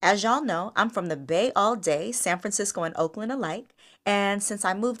As y'all know, I'm from the Bay all day, San Francisco and Oakland alike. And since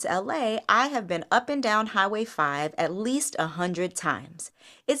I moved to LA, I have been up and down Highway 5 at least 100 times.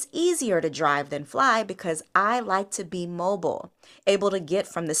 It's easier to drive than fly because I like to be mobile, able to get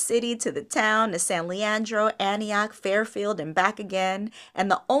from the city to the town to San Leandro, Antioch, Fairfield, and back again. And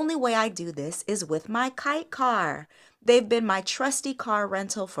the only way I do this is with my kite car. They've been my trusty car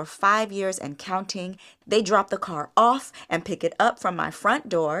rental for 5 years and counting. They drop the car off and pick it up from my front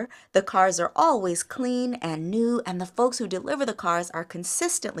door. The cars are always clean and new, and the folks who deliver the cars are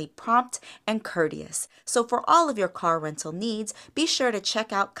consistently prompt and courteous. So for all of your car rental needs, be sure to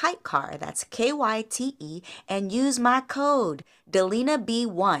check out Kite Car, that's KYTE, and use my code DELINA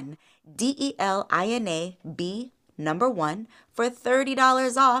B1, DELINA B number 1, for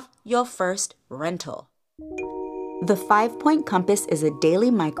 $30 off your first rental. The 5-Point Compass is a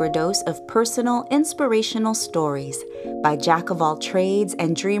daily microdose of personal, inspirational stories by jack of all trades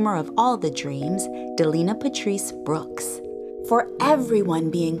and dreamer of all the dreams, Delina Patrice Brooks. For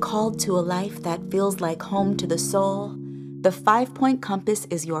everyone being called to a life that feels like home to the soul, the 5-Point Compass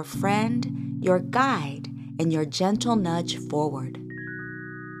is your friend, your guide, and your gentle nudge forward.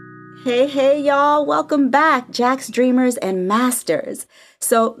 Hey, y'all. Welcome back, Jacks, Dreamers, and Masters.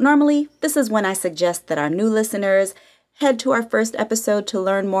 So normally, this is when I suggest that our new listeners head to our first episode to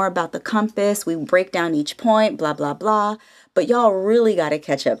learn more about the compass. We break down each point, blah, blah, blah. But y'all really got to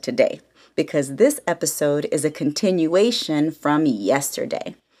catch up today because this episode is a continuation from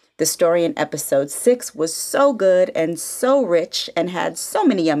yesterday. The story in episode 6 was so good and so rich and had so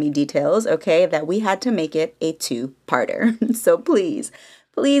many yummy details, okay, that we had to make it a 2-parter. So please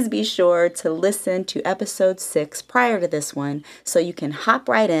be sure to listen to episode 6 prior to this one so you can hop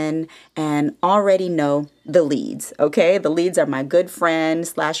right in and already know the leads, okay? The leads are my good friend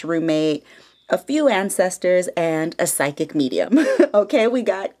 / roommate, a few ancestors, and a psychic medium, okay? We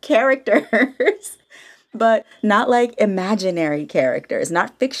got characters, but not like imaginary characters,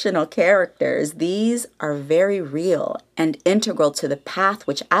 not fictional characters. These are very real and integral to the path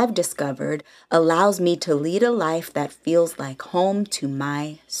which I've discovered allows me to lead a life that feels like home to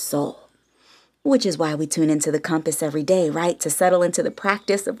my soul. Which is why we tune into the compass every day, right? To settle into the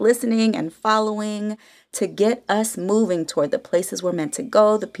practice of listening and following, to get us moving toward the places we're meant to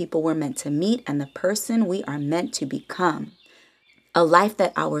go, the people we're meant to meet, and the person we are meant to become. A life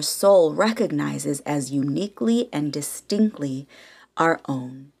that our soul recognizes as uniquely and distinctly our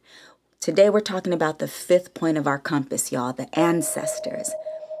own. Today we're talking about the 5th point of our compass, y'all, the ancestors.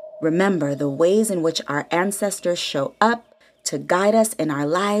 Remember, the ways in which our ancestors show up to guide us in our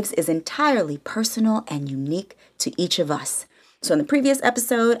lives is entirely personal and unique to each of us. So in the previous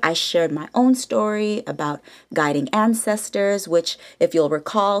episode, I shared my own story about guiding ancestors, which, if you'll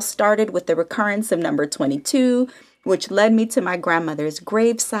recall, started with the recurrence of number 22, which led me to my grandmother's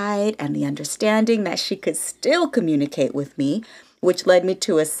graveside and the understanding that she could still communicate with me, which led me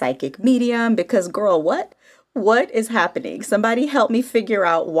to a psychic medium because, girl, what? What is happening? Somebody help me figure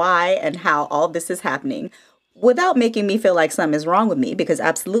out why and how all this is happening without making me feel like something is wrong with me, because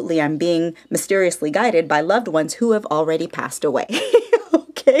absolutely I'm being mysteriously guided by loved ones who have already passed away.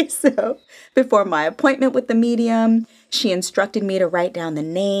 Okay, so before my appointment with the medium, she instructed me to write down the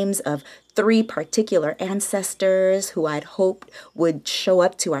names of 3 particular ancestors who I'd hoped would show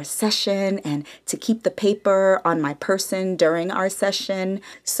up to our session and to keep the paper on my person during our session.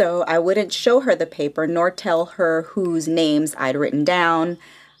 So I wouldn't show her the paper nor tell her whose names I'd written down.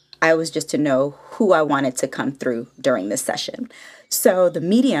 I was just to know who I wanted to come through during this session. So the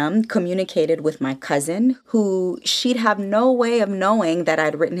medium communicated with my cousin, who she'd have no way of knowing that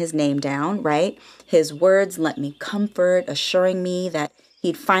I'd written his name down, right? His words lent me comfort, assuring me that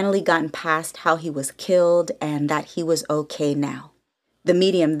he'd finally gotten past how he was killed and that he was okay now. The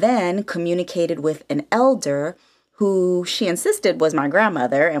medium then communicated with an elder who she insisted was my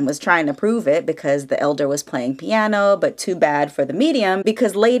grandmother and was trying to prove it because the elder was playing piano, but too bad for the medium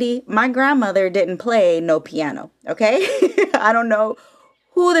because, lady, my grandmother didn't play no piano, okay? I don't know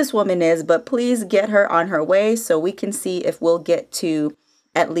who this woman is, but please get her on her way so we can see if we'll get to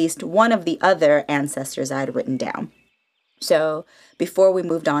at least one of the other ancestors I'd written down. So before we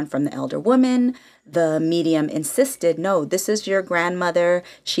moved on from the elder woman, the medium insisted, no, this is your grandmother.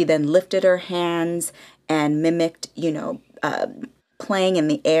 She then lifted her hands and mimicked, playing in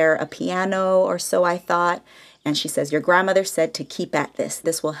the air a piano or so, I thought. And she says, your grandmother said to keep at this.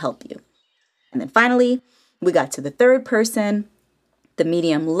 This will help you. And then finally, we got to the 3rd person. The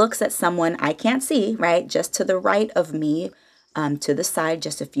medium looks at someone I can't see, right? Just to the right of me, to the side,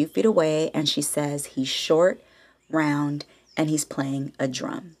 just a few feet away. And she says, he's short, round, and he's playing a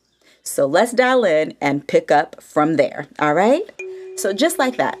drum. So let's dial in and pick up from there. All right. So just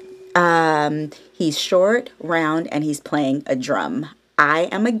like that, he's short, round, and he's playing a drum. I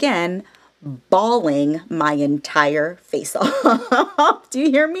am again bawling my entire face off. Do you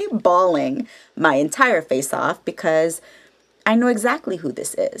hear me? Bawling my entire face off because I know exactly who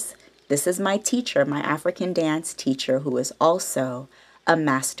this is. This is my teacher, my African dance teacher, who is also a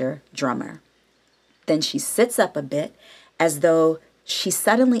master drummer. Then she sits up a bit as though she's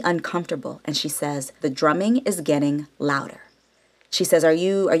suddenly uncomfortable and she says, "The drumming is getting louder." She says, "Are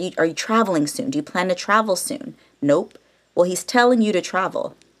you traveling soon? Do you plan to travel soon?" "Nope." "Well, he's telling you to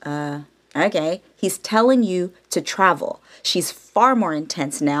travel." Okay. He's telling you to travel. She's far more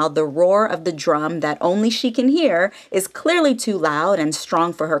intense now. The roar of the drum that only she can hear is clearly too loud and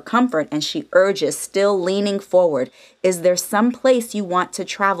strong for her comfort, and she urges, still leaning forward, "Is there some place you want to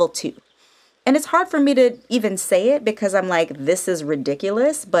travel to?" And it's hard for me to even say it because I'm like, this is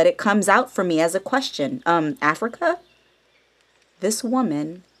ridiculous, but it comes out for me as a question. Africa? This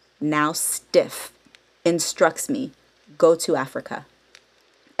woman, now stiff, instructs me, "Go to Africa."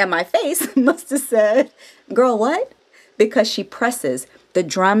 And my face must have said, "Girl, what?" Because she presses, "The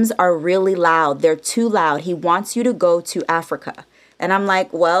drums are really loud. They're too loud. He wants you to go to Africa." And I'm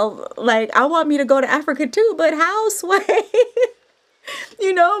like, well, like, I want me to go to Africa too, but how, Sway?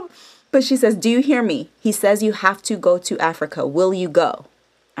 you know? But she says, "Do you hear me? He says you have to go to Africa. Will you go?"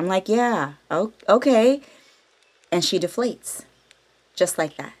 I'm like, "Yeah, okay." And she deflates, just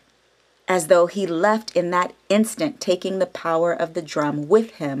like that, as though he left in that instant, taking the power of the drum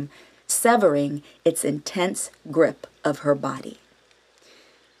with him, severing its intense grip of her body.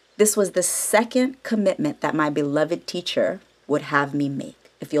 This was the second commitment that my beloved teacher would have me make.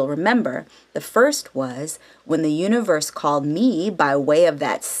 If you'll remember, the first was when the universe called me by way of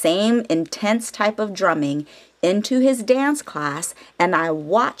that same intense type of drumming into his dance class, and I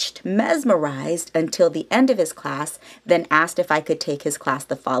watched mesmerized until the end of his class, then asked if I could take his class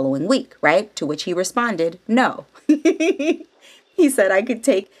the following week, right? To which he responded, no. He said I could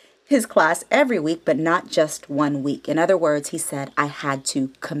take his class every week, but not just 1 week. In other words, he said I had to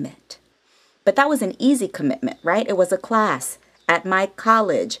commit. But that was an easy commitment, right? It was a class at my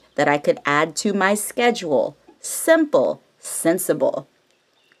college that I could add to my schedule. Simple, sensible.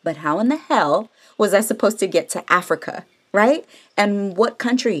 But how in the hell was I supposed to get to Africa, right? And what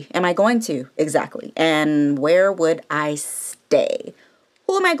country am I going to exactly? And where would I stay?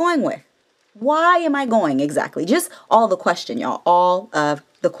 Who am I going with? Why am I going exactly? Just all the question, y'all. All of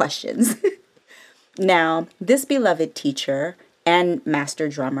the questions. Now, this beloved teacher and master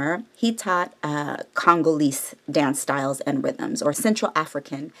drummer, he taught Congolese dance styles and rhythms, or Central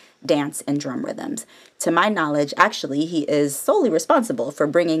African dance and drum rhythms. To my knowledge, actually, he is solely responsible for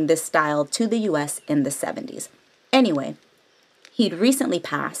bringing this style to the US in the 70s. Anyway, he'd recently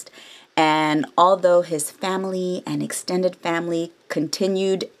passed, and although his family and extended family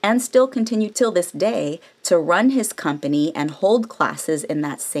continued and still continue till this day to run his company and hold classes in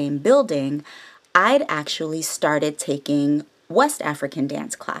that same building, I'd actually started taking West African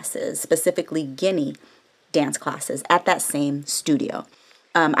dance classes, specifically Guinea dance classes at that same studio.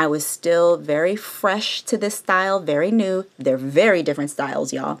 I was still very fresh to this style, very new. They're very different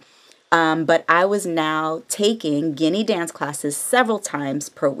styles, y'all. But I was now taking Guinea dance classes several times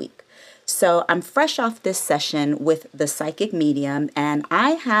per week. So I'm fresh off this session with the psychic medium, and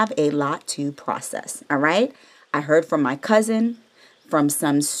I have a lot to process, all right? I heard from my cousin, from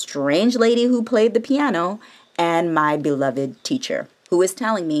some strange lady who played the piano, and my beloved teacher, who is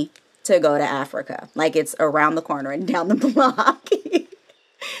telling me to go to Africa. Like it's around the corner and down the block.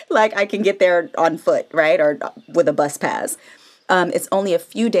 Like I can get there on foot, right? Or with a bus pass. It's only a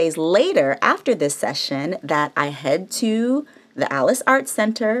few days later after this session that I head to the Alice Art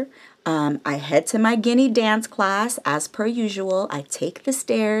Center. I head to my Guinea dance class as per usual. I take the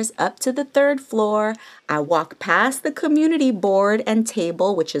stairs up to the 3rd floor. I walk past the community board and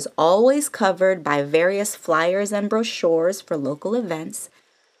table, which is always covered by various flyers and brochures for local events.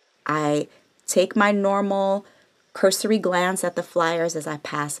 I take my normal cursory glance at the flyers as I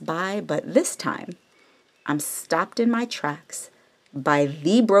pass by, but this time I'm stopped in my tracks by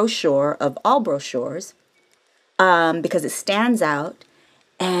the brochure of all brochures because it stands out.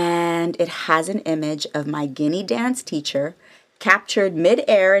 And it has an image of my Guinea dance teacher captured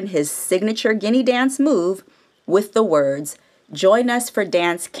midair in his signature Guinea dance move with the words, "Join us for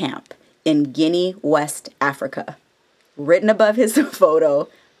dance camp in Guinea, West Africa," written above his photo,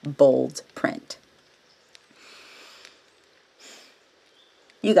 bold print.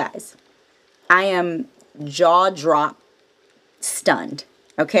 You guys, I am jaw drop stunned,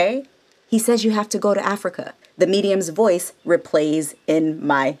 okay? He says you have to go to Africa. The medium's voice replays in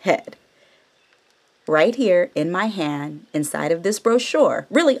my head. right here in my hand, inside of this brochure,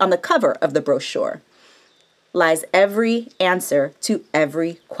 really on the cover of the brochure, lies every answer to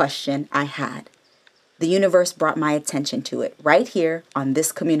every question I had. The universe brought my attention to it right here on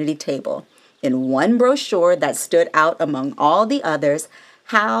this community table in one brochure that stood out among all the others: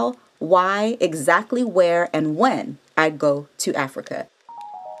 how, why, exactly where, and when I'd go to Africa.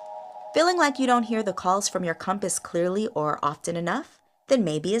 Feeling like you don't hear the calls from your compass clearly or often enough? Then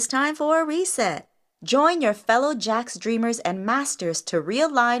maybe it's time for a reset. Join your fellow Jacks, dreamers, and masters to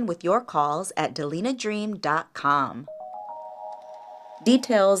realign with your calls at delinadream.com.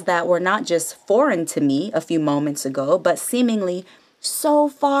 Details that were not just foreign to me a few moments ago, but seemingly so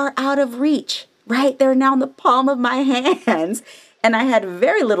far out of reach. Right? They're now in the palm of my hands. And I had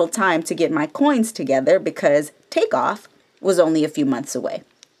very little time to get my coins together because takeoff was only a few months away.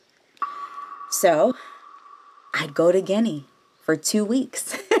 So I'd go to Guinea for 2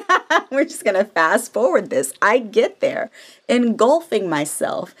 weeks. We're just going to fast forward this. I'd get there, engulfing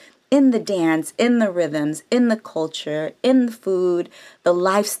myself in the dance, in the rhythms, in the culture, in the food, the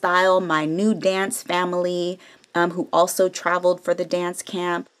lifestyle, my new dance family, who also traveled for the dance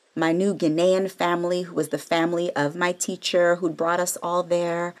camp, my new Ghanaian family, who was the family of my teacher who'd brought us all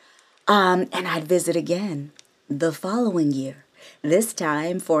there. And I'd visit again the following year, this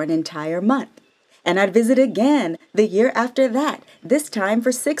time for an entire month. And I'd visit again the year after that, this time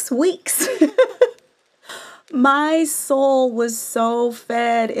for 6 weeks. My soul was so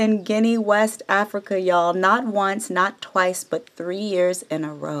fed in Guinea, West Africa, y'all. Not once, not twice, but 3 years in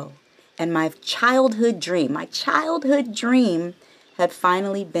a row. And my childhood dream had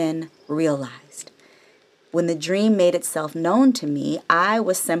finally been realized. When the dream made itself known to me, I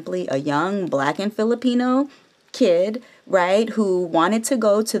was simply a young Black and Filipino kid, right, who wanted to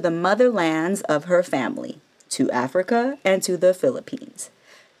go to the motherlands of her family, to Africa and to the Philippines.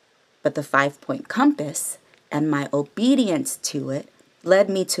 But the 5-point compass and my obedience to it led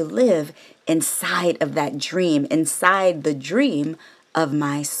me to live inside of that dream, inside the dream of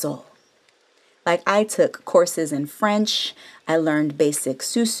my soul. Like, I took courses in French. I learned basic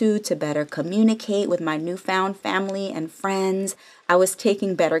Susu to better communicate with my newfound family and friends. I was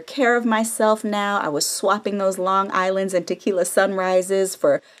taking better care of myself now. I was swapping those Long Islands and tequila sunrises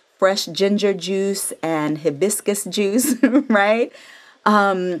for fresh ginger juice and hibiscus juice, right?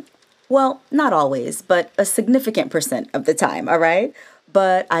 Well, not always, but a significant percent of the time, all right?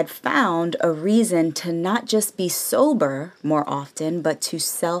 But I'd found a reason to not just be sober more often, but to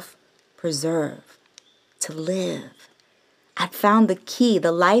self-preserve, to live. I'd found the key,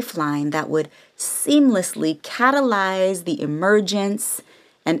 the lifeline that would seamlessly catalyze the emergence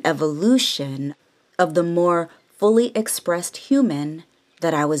and evolution of the more fully expressed human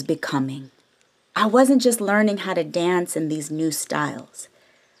that I was becoming. I wasn't just learning how to dance in these new styles.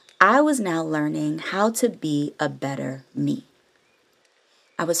 I was now learning how to be a better me.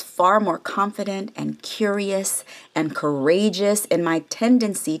 I was far more confident and curious and courageous in my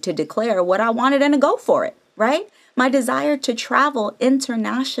tendency to declare what I wanted and to go for it, right? My desire to travel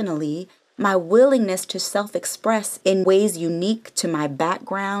internationally, my willingness to self-express in ways unique to my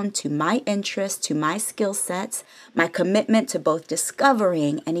background, to my interests, to my skill sets, my commitment to both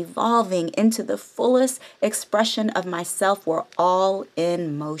discovering and evolving into the fullest expression of myself were all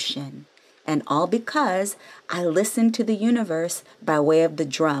in motion. And all because I listened to the universe by way of the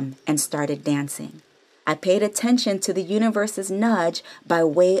drum and started dancing. I paid attention to the universe's nudge by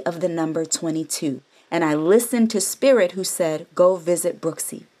way of the number 22. And I listened to Spirit, who said, go visit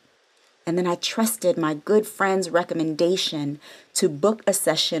Brooksy. And then I trusted my good friend's recommendation to book a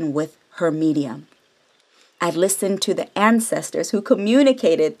session with her medium. I listened to the ancestors who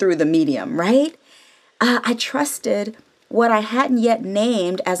communicated through the medium, right? I trusted what I hadn't yet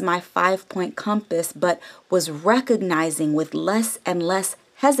named as my 5-point compass, but was recognizing with less and less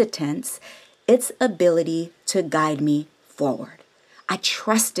hesitance its ability to guide me forward. I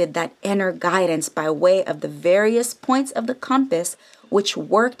trusted that inner guidance by way of the various points of the compass, which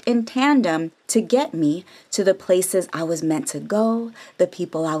worked in tandem to get me to the places I was meant to go, the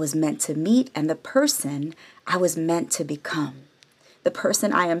people I was meant to meet, and the person I was meant to become. The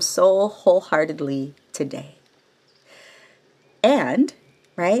person I am so wholeheartedly today. And,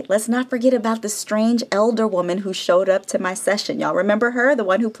 right, let's not forget about the strange elder woman who showed up to my session. Y'all remember her, the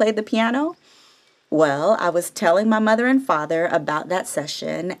one who played the piano? Well, I was telling my mother and father about that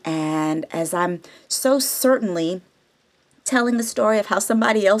session, and as I'm so certainly telling the story of how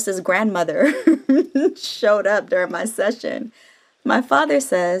somebody else's grandmother showed up during my session, my father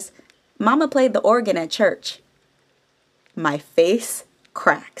says, Mama played the organ at church. My face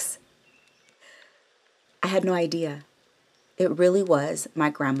cracks. I had no idea. It really was my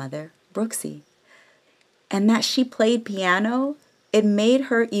grandmother, Brooksy. and that she played piano, it made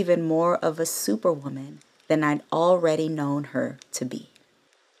her even more of a superwoman than I'd already known her to be.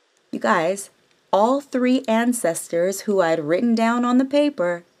 You guys, all three ancestors who I'd written down on the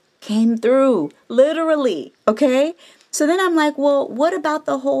paper came through, literally, okay? So then I'm like, well, what about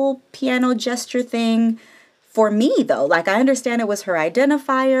the whole piano gesture thing for me, though? Like, I understand it was her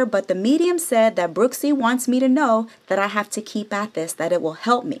identifier, but the medium said that Brooksy wants me to know that I have to keep at this, that it will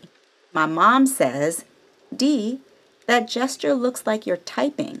help me. My mom says, Dee, that gesture looks like you're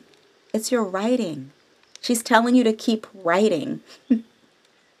typing. It's your writing. She's telling you to keep writing. I'm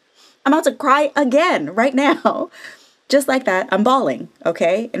about to cry again right now. Just like that, I'm bawling,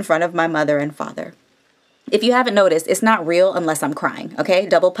 okay, in front of my mother and father. If you haven't noticed, it's not real unless I'm crying, okay?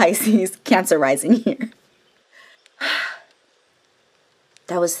 Double Pisces, Cancer rising here.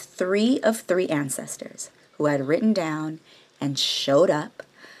 That was 3 of 3 ancestors who had written down and showed up.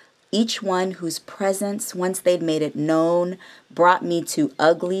 Each one whose presence, once they'd made it known, brought me to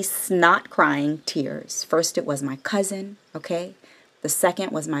ugly, snot-crying tears. First, it was my cousin, okay? The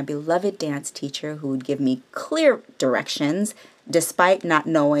second was my beloved dance teacher who would give me clear directions despite not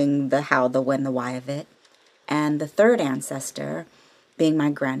knowing the how, the when, the why of it. And the third ancestor being my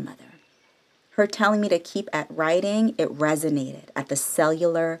grandmother. Her telling me to keep at writing, it resonated at the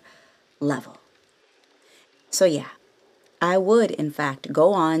cellular level. So yeah, I would, in fact,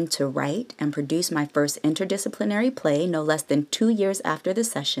 go on to write and produce my first interdisciplinary play no less than 2 years after the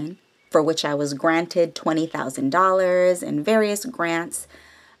session, for which I was granted $20,000 in various grants.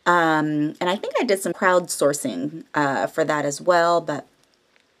 And I think I did some crowdsourcing for that as well, but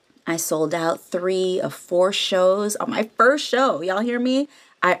I sold out 3 of 4 shows on my first show. Y'all hear me?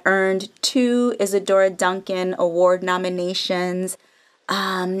 I earned 2 Isadora Duncan Award nominations,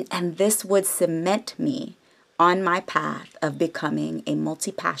 and this would cement me on my path of becoming a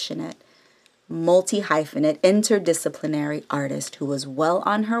multi-passionate, multi-hyphenate, interdisciplinary artist who was well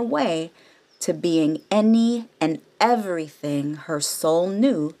on her way to being any and everything her soul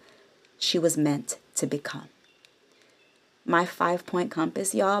knew she was meant to become. My 5-point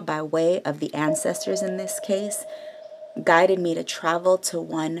compass, y'all, by way of the ancestors in this case, guided me to travel to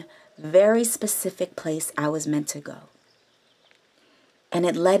one very specific place I was meant to go. And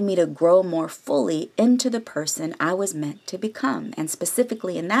it led me to grow more fully into the person I was meant to become. And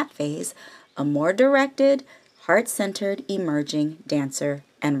specifically in that phase, a more directed, heart-centered, emerging dancer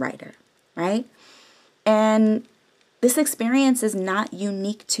and writer, right? And this experience is not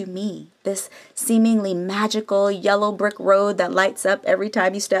unique to me. This seemingly magical yellow brick road that lights up every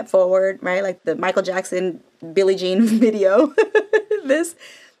time you step forward, right? Like the Michael Jackson, Billie Jean video.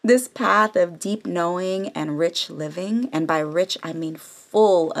 This path of deep knowing and rich living, and by rich I mean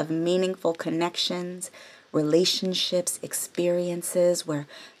full of meaningful connections, relationships, experiences where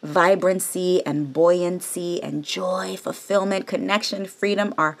vibrancy and buoyancy and joy, fulfillment, connection,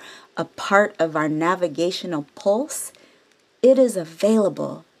 freedom are a part of our navigational pulse, it is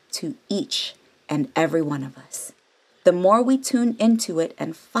available to each and every one of us. The more we tune into it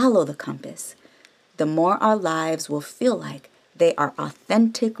and follow the compass, the more our lives will feel like they are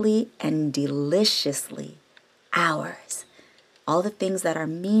authentically and deliciously ours. All the things that are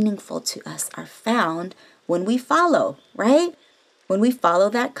meaningful to us are found when we follow, right? When we follow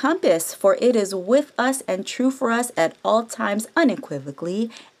that compass, for it is with us and true for us at all times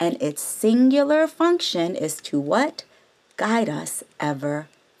unequivocally, and its singular function is to what? Guide us ever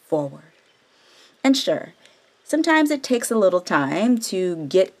forward. And sure, sometimes it takes a little time to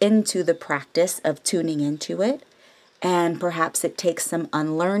get into the practice of tuning into it, and perhaps it takes some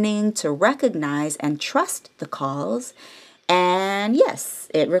unlearning to recognize and trust the calls. And yes,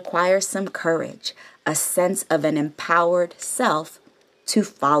 it requires some courage, a sense of an empowered self to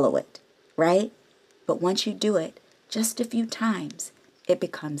follow it, right? But once you do it just a few times, it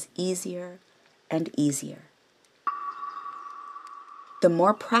becomes easier and easier. The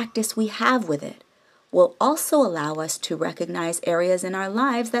more practice we have with it will also allow us to recognize areas in our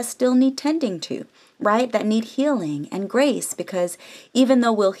lives that still need tending to, right? That need healing and grace, because even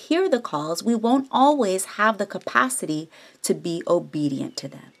though we'll hear the calls, we won't always have the capacity to be obedient to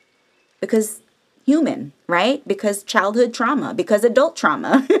them. Because human, right? Because childhood trauma, because adult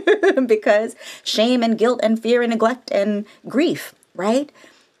trauma, because shame and guilt and fear and neglect and grief, right?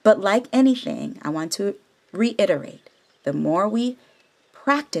 But like anything, I want to reiterate, the more we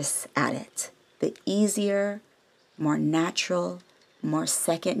practice at it, the easier, more natural, more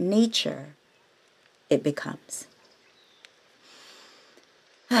second nature it becomes.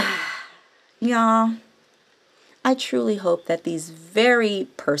 Y'all, I truly hope that these very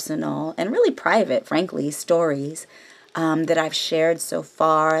personal and really private, frankly, stories that I've shared so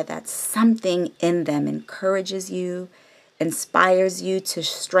far, that something in them encourages you, inspires you to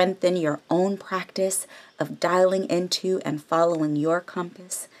strengthen your own practice of dialing into and following your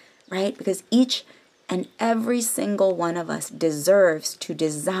compass, right? Because each and every single one of us deserves to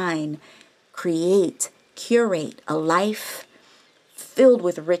design, create, curate a life filled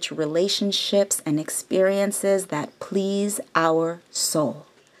with rich relationships and experiences that please our soul.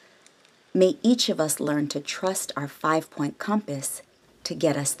 May each of us learn to trust our 5-point compass to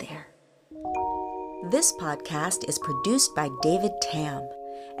get us there. This podcast is produced by David Tam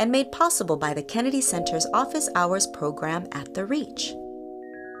and made possible by the Kennedy Center's Office Hours program at The Reach.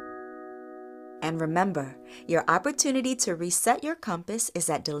 And remember, your opportunity to reset your compass is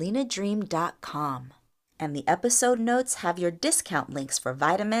at delinadream.com. And the episode notes have your discount links for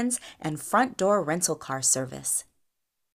vitamins and front door rental car service.